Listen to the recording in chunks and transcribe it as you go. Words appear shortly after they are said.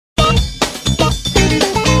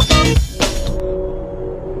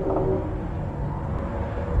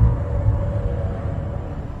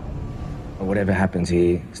whatever happens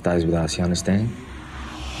here stays with us, you understand?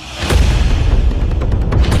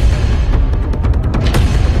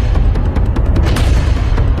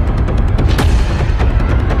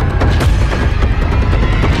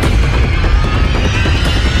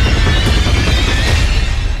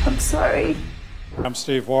 I'm sorry. I'm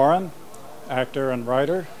Steve Warren, actor and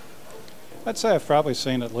writer. I'd say I've probably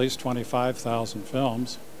seen at least 25,000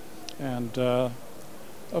 films, and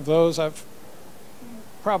of those I've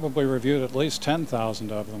probably reviewed at least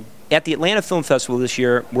 10,000 of them. At the Atlanta Film Festival this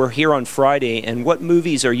year, we're here on Friday, and what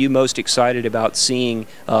movies are you most excited about seeing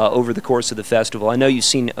over the course of the festival? I know you've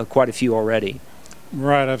seen quite a few already.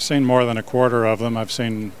 Right, I've seen more than a quarter of them. I've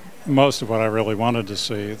seen most of what I really wanted to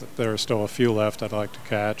see. There are still a few left I'd like to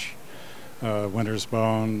catch. Winter's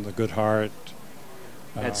Bone, The Good Heart.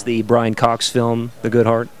 That's the Brian Cox film, The Good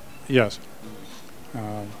Heart? Yes.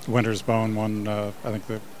 Winter's Bone won, I think,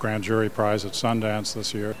 the Grand Jury Prize at Sundance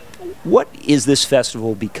this year. What is this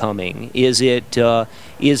festival becoming? Is it a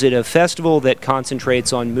festival that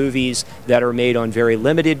concentrates on movies that are made on very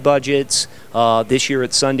limited budgets? This year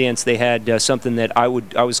at Sundance they had something that I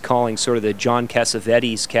was calling sort of the John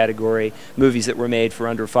Cassavetes category, movies that were made for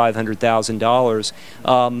under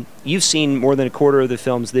 $500,000. You've seen more than a quarter of the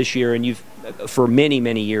films this year, and for many,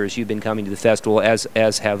 many years you've been coming to the festival,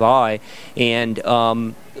 as have I. And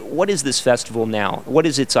what is this festival now? What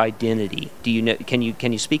is its identity? Do you know? Can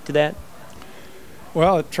you speak to that?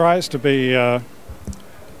 Well, it tries to be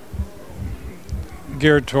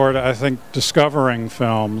geared toward, I think, discovering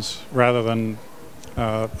films rather than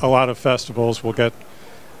a lot of festivals will get.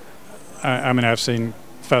 I mean, I've seen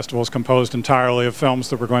festivals composed entirely of films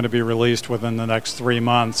that were going to be released within the next 3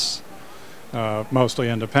 months. Mostly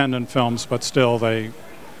independent films, but still they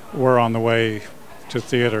were on the way to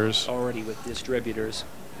theaters. Already with distributors.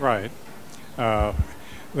 Right.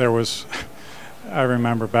 There was, I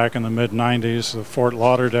remember back in the mid-90s, the Fort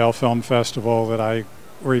Lauderdale Film Festival that I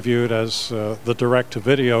reviewed as the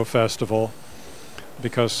direct-to-video festival,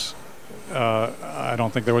 because I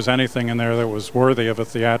don't think there was anything in there that was worthy of a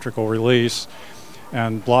theatrical release,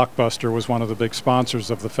 and Blockbuster was one of the big sponsors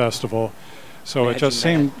of the festival. So it just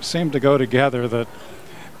seemed to go together that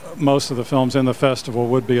most of the films in the festival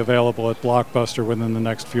would be available at Blockbuster within the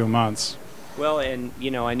next few months. Well, and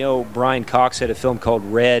I know Brian Cox had a film called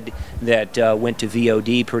Red that went to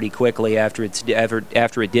VOD pretty quickly after it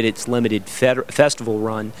did its limited festival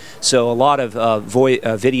run. So a lot of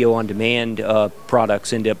video on demand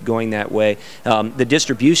products end up going that way. The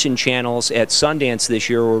distribution channels at Sundance this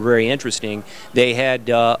year were very interesting. They had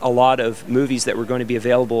a lot of movies that were going to be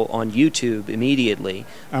available on YouTube immediately.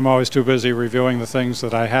 I'm always too busy reviewing the things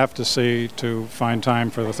that I have to see to find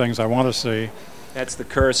time for the things I want to see. That's the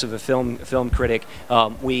curse of a film critic.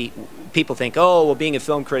 People think, oh, well, being a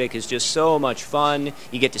film critic is just so much fun.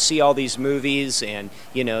 You get to see all these movies, and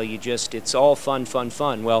it's all fun.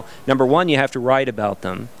 Well, number one, you have to write about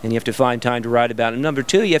them, and you have to find time to write about them. Number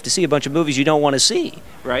two, you have to see a bunch of movies you don't want to see,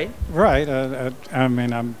 right? Right. I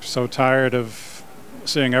mean, I'm so tired of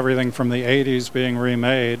seeing everything from the '80s being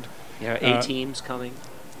remade. Yeah, A-Team's coming.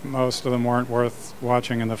 Most of them weren't worth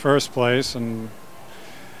watching in the first place, and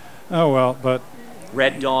oh well, but.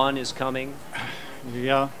 Red Dawn is coming.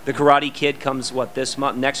 Yeah. The Karate Kid comes, what, this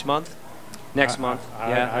month? Next month? Next month.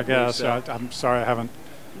 Yeah, I guess. So. I'm sorry I haven't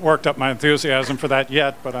worked up my enthusiasm for that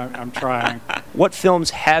yet, but I'm trying. What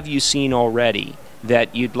films have you seen already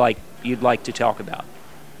that you'd like to talk about?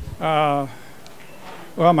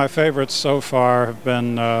 Well, my favorites so far have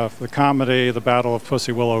been the comedy, The Battle of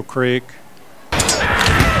Pussy Willow Creek.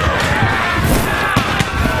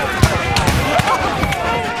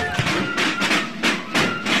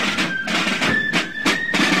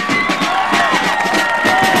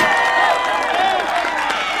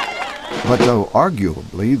 But though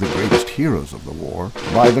arguably the greatest heroes of the war,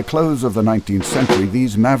 by the close of the 19th century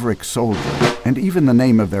these maverick soldiers, and even the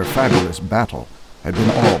name of their fabulous battle, had been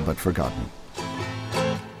all but forgotten.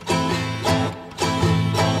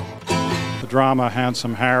 The drama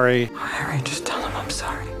Handsome Harry. Oh, Harry, just tell him I'm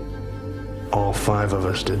sorry. All 5 of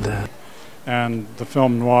us did that. And the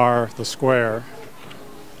film noir The Square.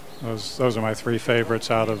 Those are my 3 favorites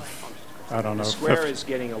out of, I don't know. The Square is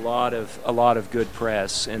getting a lot of good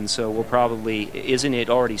press, and so we'll probably, isn't it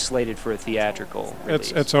already slated for a theatrical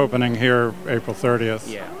release? It's opening here April 30th.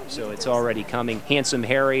 Yeah, so it's already coming. Handsome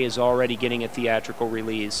Harry is already getting a theatrical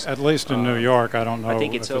release. At least in New York, I don't know. I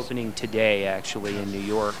think it's opening today, actually, in New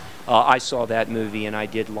York. I saw that movie and I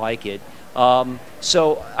did like it.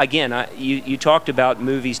 So again, you talked about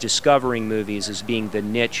movies, discovering movies as being the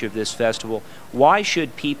niche of this festival. Why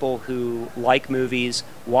should people who like movies,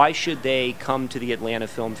 why should they come to the Atlanta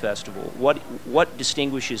Film Festival? What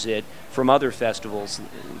distinguishes it from other festivals,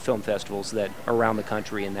 film festivals that around the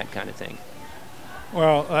country and that kind of thing?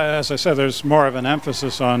 Well, as I said, there's more of an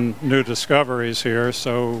emphasis on new discoveries here,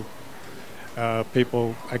 so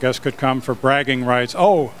people, I guess, could come for bragging rights.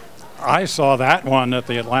 Oh, I saw that one at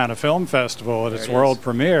the Atlanta Film Festival at its world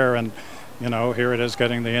premiere, and you know, here it is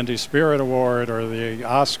getting the Indie Spirit Award or the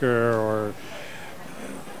Oscar,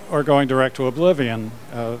 or going direct to oblivion.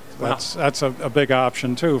 That's a big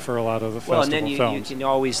option too for a lot of the festival films. Well, and then you can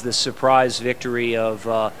always the surprise victory of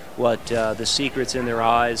The Secret's in Their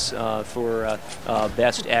Eyes for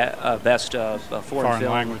best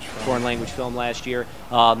foreign language film last year.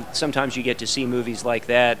 Sometimes you get to see movies like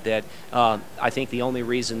that. I think the only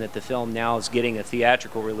reason that the film now is getting a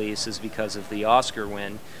theatrical release is because of the Oscar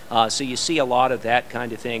win. So you see a lot of that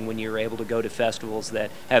kind of thing when you're able to go to festivals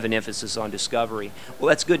that have an emphasis on discovery. Well,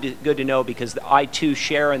 that's good to know, because I too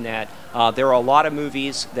share in that. There are a lot of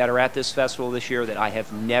movies that are at this festival this year that I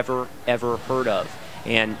have never ever heard of.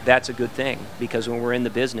 And that's a good thing, because when we're in the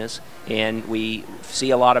business and we see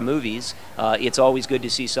a lot of movies, it's always good to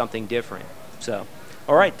see something different. So,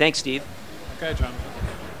 all right, thanks, Steve. Okay, John.